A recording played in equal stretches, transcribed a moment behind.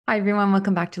Hi everyone,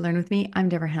 welcome back to Learn With Me. I'm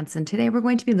Deborah Hanson. Today we're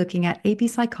going to be looking at AP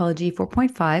Psychology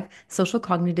 4.5, Social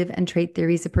Cognitive and Trait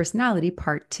Theories of Personality,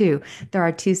 Part 2. There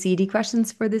are two CED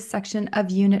questions for this section of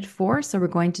Unit 4, so we're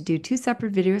going to do two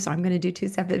separate videos. I'm going to do two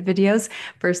separate videos.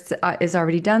 First is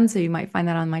already done, so you might find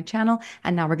that on my channel,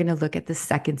 and now we're going to look at the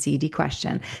second CED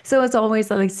question. So as always,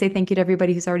 I'd like to say thank you to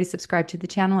everybody who's already subscribed to the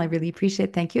channel. I really appreciate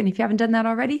it. Thank you. And if you haven't done that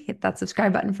already, hit that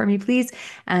subscribe button for me, please.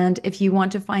 And if you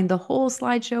want to find the whole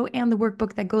slideshow and the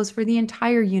workbook that goes for the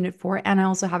entire Unit 4, and I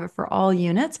also have it for all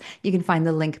units, you can find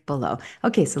the link below.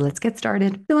 Okay, so let's get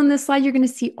started. So in this slide, you're going to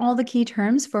see all the key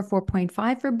terms for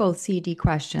 4.5 for both CED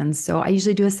questions. So I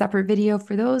usually do a separate video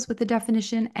for those with the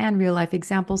definition and real life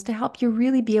examples to help you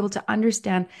really be able to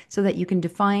understand so that you can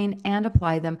define and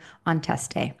apply them on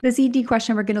test day. The CED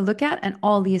question we're going to look at, and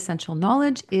all the essential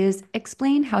knowledge, is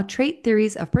explain how trait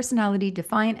theories of personality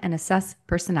define and assess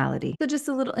personality. So just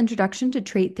a little introduction to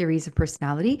trait theories of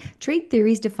personality. Trait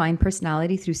theories define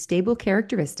personality through stable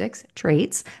characteristics,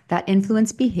 traits, that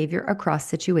influence behavior across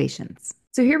situations.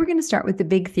 So here we're going to start with the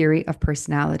big theory of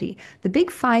personality. The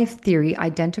Big Five theory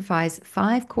identifies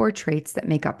 5 core traits that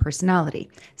make up personality.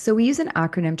 So we use an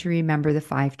acronym to remember the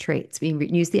 5 traits. We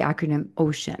use the acronym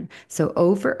OCEAN. So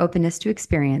O for openness to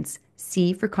experience,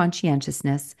 C for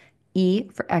conscientiousness, E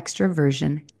for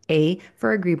extraversion, A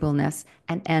for agreeableness,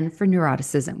 and N for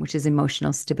neuroticism, which is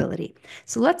emotional stability.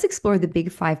 So let's explore the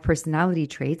Big Five personality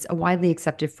traits, a widely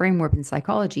accepted framework in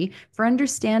psychology for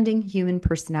understanding human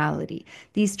personality.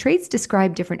 These traits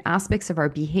describe different aspects of our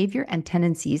behavior and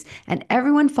tendencies, and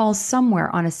everyone falls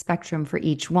somewhere on a spectrum for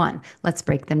each one. Let's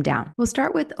break them down. We'll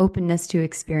start with openness to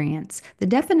experience. The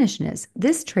definition is,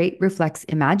 this trait reflects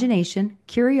imagination,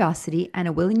 curiosity, and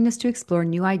a willingness to explore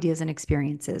new ideas and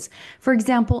experiences. For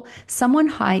example, someone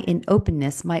high in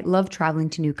openness might love traveling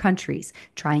to new countries,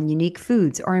 trying unique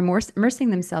foods, or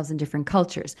immersing themselves in different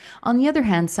cultures. On the other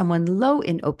hand, someone low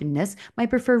in openness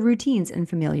might prefer routines and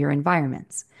familiar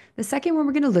environments. The second one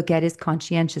we're going to look at is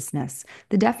conscientiousness.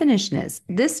 The definition is,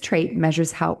 this trait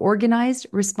measures how organized,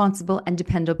 responsible, and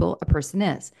dependable a person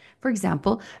is. For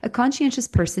example, a conscientious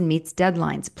person meets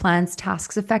deadlines, plans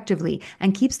tasks effectively,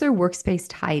 and keeps their workspace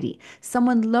tidy.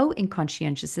 Someone low in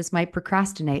conscientiousness might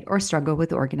procrastinate or struggle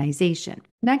with organization.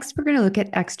 Next, we're going to look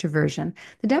at extraversion.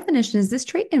 The definition is, this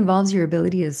trait involves your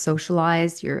ability to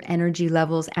socialize, your energy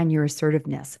levels, and your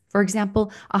assertiveness. For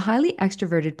example, a highly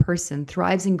extroverted person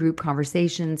thrives in group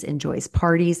conversations, enjoys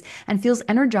parties, and feels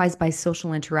energized by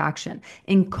social interaction.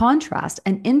 In contrast,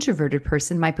 an introverted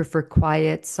person might prefer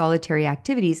quiet, solitary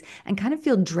activities and kind of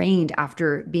feel drained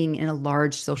after being in a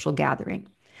large social gathering.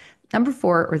 Number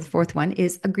 4, or the fourth one,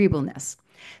 is agreeableness.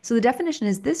 So the definition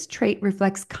is, this trait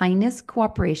reflects kindness,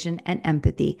 cooperation, and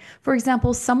empathy. For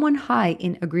example, someone high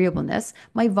in agreeableness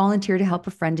might volunteer to help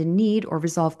a friend in need or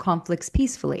resolve conflicts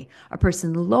peacefully. A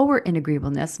person lower in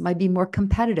agreeableness might be more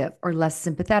competitive or less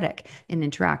sympathetic in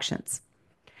interactions.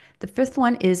 The fifth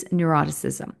one is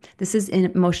neuroticism. This is in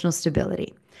emotional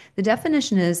stability. The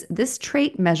definition is, this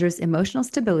trait measures emotional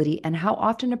stability and how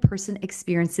often a person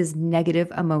experiences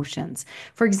negative emotions.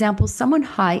 For example, someone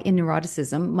high in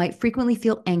neuroticism might frequently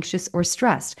feel anxious or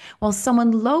stressed, while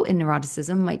someone low in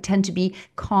neuroticism might tend to be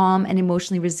calm and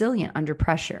emotionally resilient under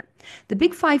pressure. The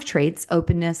Big Five traits,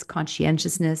 openness,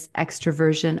 conscientiousness,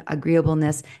 extraversion,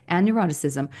 agreeableness, and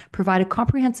neuroticism, provide a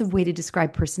comprehensive way to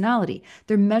describe personality.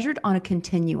 They're measured on a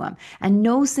continuum, and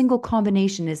no single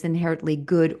combination is inherently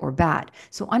good or bad.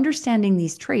 So understanding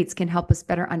these traits can help us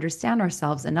better understand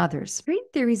ourselves and others.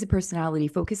 Trait theories of personality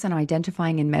focus on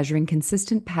identifying and measuring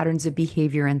consistent patterns of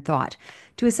behavior and thought.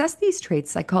 To assess these traits,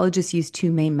 psychologists use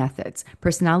 2 main methods: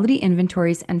 personality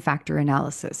inventories and factor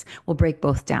analysis. We'll break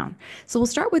both down. So we'll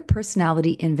start with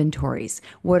personality inventories.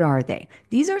 What are they?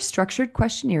 These are structured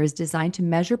questionnaires designed to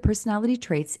measure personality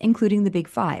traits, including the Big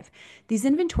Five. These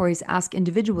inventories ask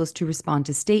individuals to respond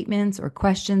to statements or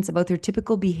questions about their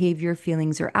typical behavior,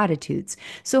 feelings, or attitudes.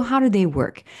 So how do they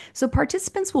work? So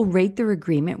participants will rate their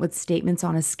agreement with statements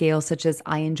on a scale such as,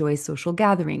 I enjoy social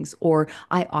gatherings, or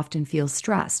I often feel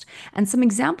stressed. And some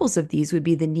examples of these would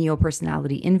be the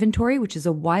NEO-Personality Inventory, which is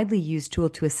a widely used tool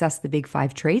to assess the Big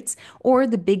Five traits, or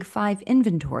the Big Five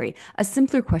Inventory, a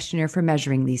simpler questionnaire for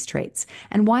measuring these traits.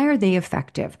 And why are they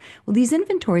effective? Well, these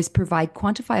inventories provide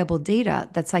quantifiable data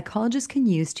that psychologists can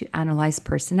use to analyze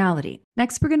personality.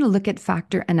 Next, we're going to look at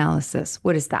factor analysis.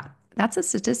 What is that? That's a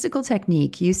statistical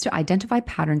technique used to identify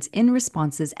patterns in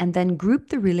responses and then group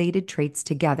the related traits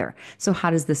together. So, how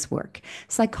does this work?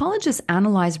 Psychologists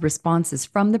analyze responses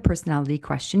from the personality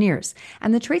questionnaires,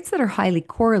 and the traits that are highly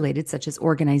correlated, such as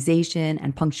organization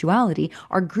and punctuality,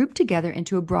 are grouped together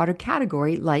into a broader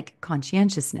category like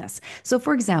conscientiousness. So,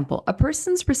 for example, a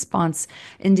person's response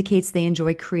indicates they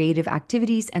enjoy creative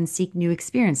activities and seek new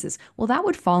experiences. Well, that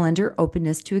would fall under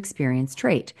openness to experience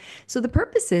trait. So, the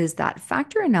purpose is that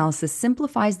factor analysis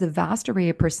simplifies the vast array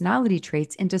of personality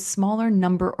traits into smaller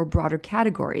number or broader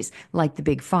categories, like the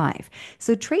Big Five.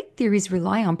 So, trait theories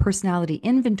rely on personality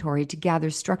inventory to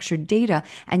gather structured data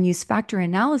and use factor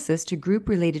analysis to group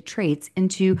related traits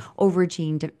into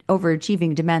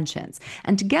overachieving dimensions.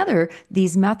 And together,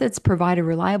 these methods provide a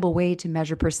reliable way to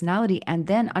measure personality and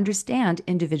then understand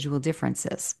individual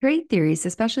differences. Trait theories,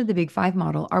 especially the Big Five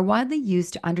model, are widely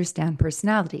used to understand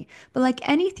personality, but like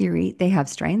any theory, they have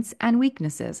strengths and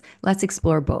weaknesses. Let's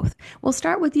explore both. We'll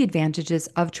start with the advantages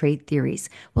of trait theories.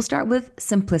 We'll start with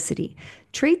simplicity.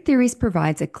 Trait theories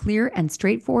provides a clear and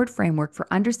straightforward framework for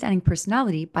understanding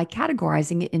personality by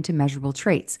categorizing it into measurable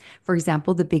traits. For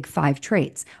example, the Big Five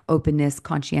traits: openness,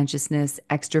 conscientiousness,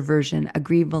 extraversion,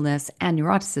 agreeableness, and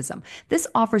neuroticism. This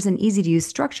offers an easy-to-use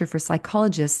structure for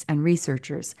psychologists and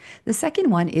researchers. The second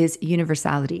one is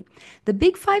universality. The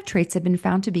Big Five traits have been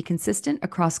found to be consistent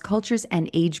across cultures and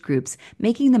age groups,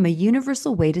 making them a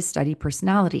universal way to study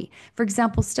personality. For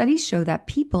example, studies show that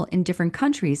people in different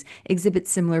countries exhibit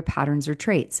similar patterns or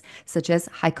traits, such as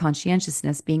high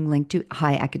conscientiousness being linked to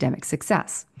high academic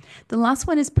success. The last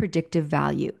one is predictive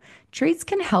value. Traits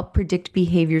can help predict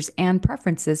behaviors and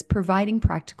preferences, providing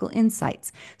practical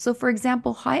insights. So, for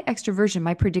example, high extroversion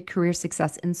might predict career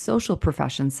success in social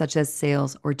professions such as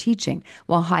sales or teaching,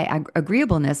 while high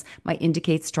agreeableness might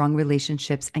indicate strong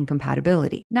relationships and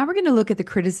compatibility. Now we're going to look at the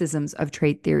criticisms of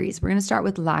trait theories. We're going to start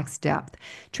with lacks depth.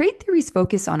 Trait theories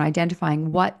focus on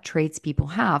identifying what traits people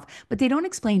have, but they don't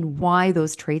explain why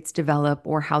those traits develop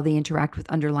or how they interact with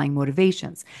underlying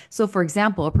motivations. So, for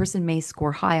example, a person may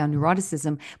score high on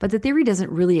neuroticism, but the theory doesn't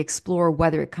really explore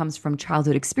whether it comes from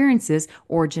childhood experiences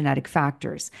or genetic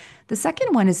factors. The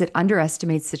second one is it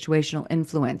underestimates situational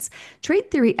influence. Trait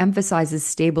theory emphasizes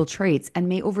stable traits and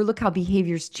may overlook how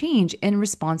behaviors change in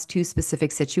response to a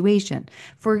specific situation.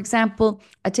 For example,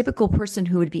 a typical person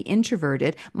who would be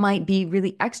introverted might be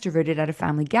really extroverted at a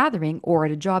family gathering or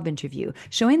at a job interview,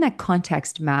 showing that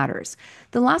context matters.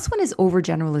 The last one is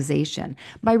overgeneralization.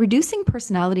 By reducing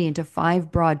personality into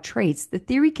 5 broad traits, the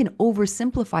theory can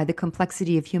oversimplify the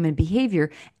complexity of human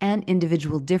behavior and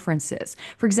individual differences.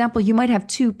 For example, you might have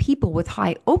 2 people with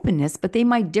high openness, but they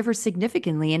might differ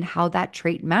significantly in how that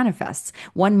trait manifests.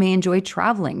 One may enjoy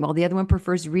traveling, while the other one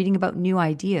prefers reading about new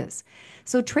ideas.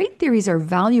 So, trait theories are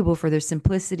valuable for their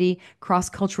simplicity,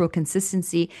 cross-cultural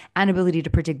consistency, and ability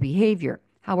to predict behavior.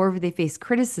 However, they face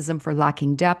criticism for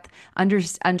lacking depth,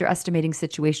 underestimating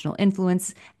situational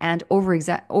influence, and over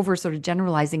sort of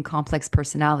generalizing complex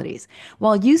personalities.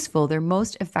 While useful, they're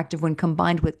most effective when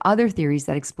combined with other theories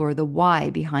that explore the why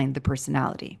behind the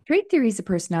personality. Trait theories of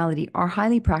personality are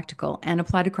highly practical and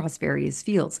applied across various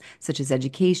fields, such as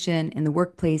education, in the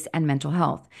workplace, and mental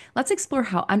health. Let's explore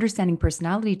how understanding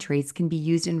personality traits can be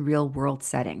used in real-world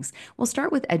settings. We'll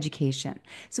start with education.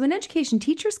 So in education,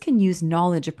 teachers can use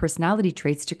knowledge of personality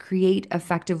traits to create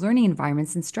effective learning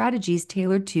environments and strategies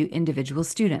tailored to individual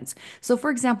students. So, for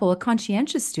example, a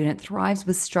conscientious student thrives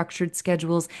with structured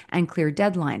schedules and clear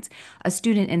deadlines. A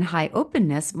student in high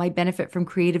openness might benefit from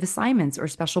creative assignments or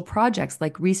special projects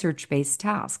like research-based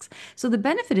tasks. So the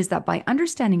benefit is that by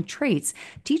understanding traits,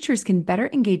 teachers can better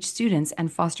engage students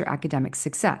and foster academic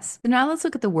success. So now let's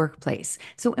look at the workplace.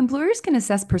 So employers can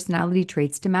assess personality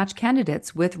traits to match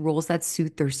candidates with roles that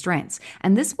suit their strengths,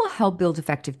 and this will help build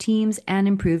effective teams and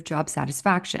improve job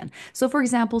satisfaction. So, for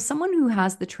example, someone who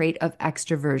has the trait of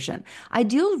extraversion,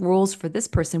 ideal roles for this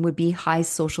person would be high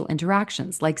social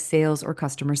interactions like sales or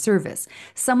customer service.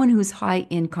 Someone who's high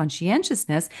in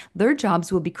conscientiousness, their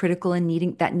jobs will be critical and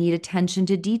need attention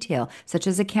to detail, such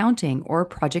as accounting or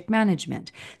project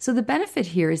management. So the benefit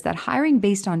here is that hiring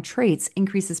based on traits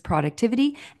increases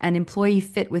productivity and employee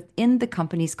fit within the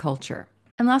company's culture.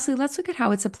 And lastly, let's look at how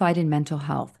it's applied in mental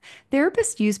health.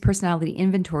 Therapists use personality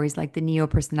inventories like the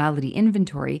NEO-Personality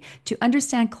Inventory to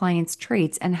understand clients'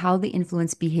 traits and how they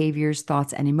influence behaviors,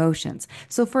 thoughts, and emotions.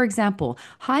 So, for example,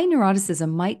 high neuroticism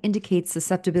might indicate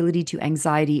susceptibility to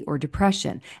anxiety or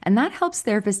depression, and that helps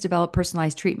therapists develop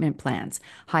personalized treatment plans.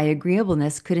 High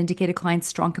agreeableness could indicate a client's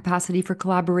strong capacity for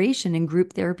collaboration in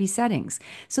group therapy settings.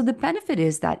 So, the benefit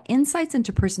is that insights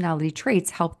into personality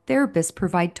traits help therapists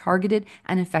provide targeted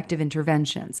and effective interventions.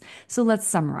 interventions. So let's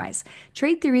summarize.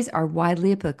 Trait theories are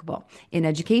widely applicable. In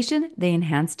education, they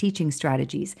enhance teaching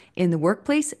strategies. In the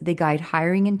workplace, they guide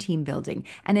hiring and team building.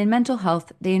 And in mental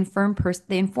health, they inform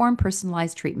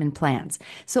personalized treatment plans.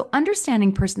 So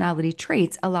understanding personality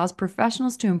traits allows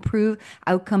professionals to improve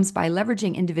outcomes by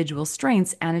leveraging individual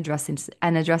strengths and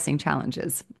addressing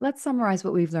challenges. Let's summarize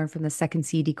what we've learned from the second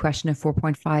CED question of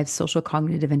 4.5, social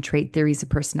cognitive and trait theories of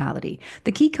personality.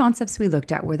 The key concepts we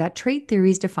looked at were that trait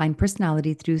theories define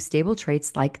personality through stable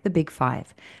traits like the Big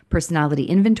Five. Personality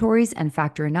inventories and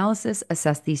factor analysis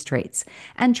assess these traits.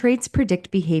 And traits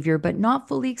predict behavior but not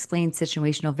fully explain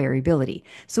situational variability.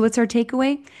 So what's our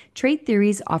takeaway? Trait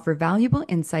theories offer valuable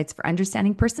insights for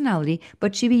understanding personality,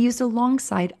 but should be used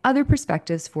alongside other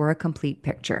perspectives for a complete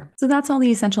picture. So that's all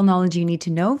the essential knowledge you need to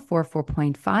know for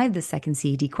 4.5, the second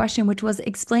CED question, which was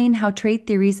explain how trait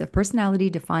theories of personality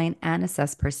define and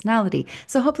assess personality.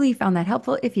 So hopefully you found that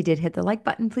helpful. If you did, hit the like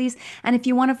button, please. And if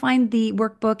you want to find the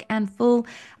workbook and full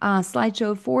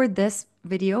slideshow for this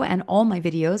video and all my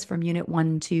videos from Unit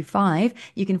 1 to 5,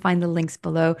 you can find the links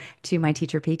below to my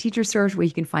Teacher Pay Teacher Search, where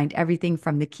you can find everything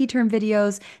from the key term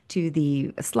videos to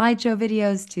the slideshow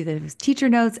videos to the teacher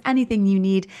notes, anything you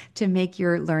need to make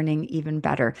your learning even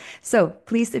better. So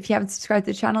please, if you haven't subscribed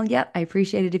to the channel yet, I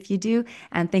appreciate it if you do.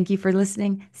 And thank you for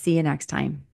listening. See you next time.